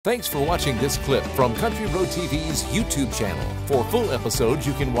Thanks for watching this clip from Country Road TV's YouTube channel. For full episodes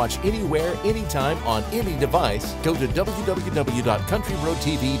you can watch anywhere, anytime, on any device. Go to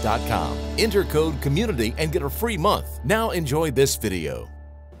www.countryroadtv.com. Enter code COMMUNITY and get a free month. Now enjoy this video.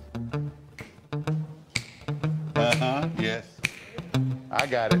 Yes. I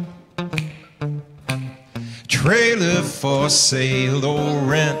got it. Trailer for sale or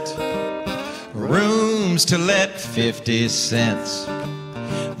rent. Rooms to let 50 cents.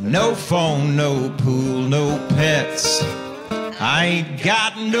 No phone, no pool, no pets. I ain't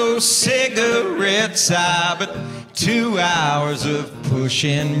got no cigarettes. But 2 hours of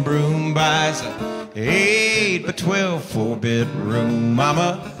pushing broom buys a 8 by 12 4-bedroom. I'm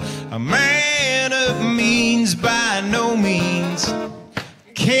a man of means, by no means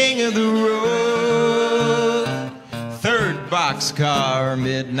king of the road. Third boxcar,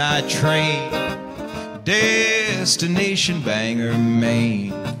 midnight train, destination Bangor,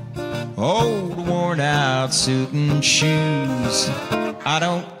 Maine. Old worn out suit and shoes. I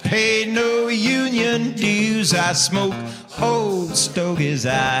don't pay no union dues. I smoke old stogies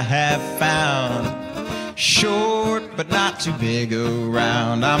I have found. Short but not too big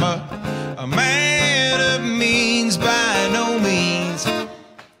around. I'm a man of means, by no means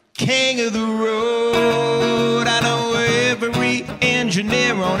king of the road. I know every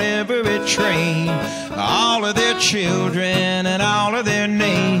engineer on every train, all of their children and all of their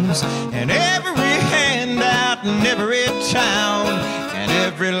names, and every handout in every town, and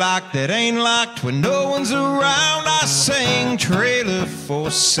every lock that ain't locked when no one's around. I sing trailer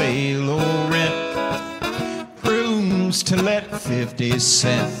for sale or rent. Rooms to let 50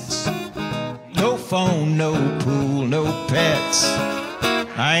 cents. No phone, no pool, no pets.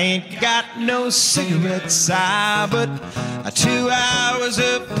 I ain't got no cigarettes, but 2 hours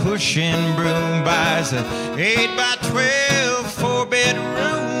of pushing broom buys a 8 by 12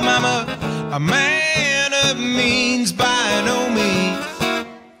 4-bedroom. I'm a man of means, by no means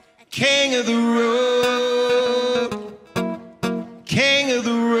king of the road. King of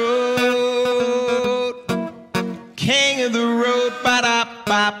the road. King of the road.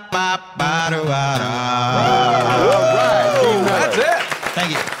 Ba-da-ba-ba-ba-da-ba-da. That's it.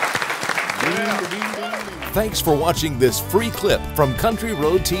 Thank you. Thanks for watching this free clip from Country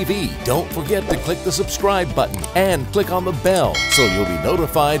Road TV. Don't forget to click the subscribe button and click on the bell so you'll be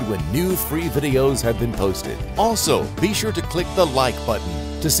notified when new free videos have been posted. Also, be sure to click the like button.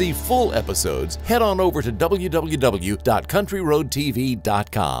 To see full episodes, head on over to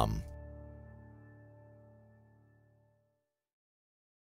www.countryroadtv.com.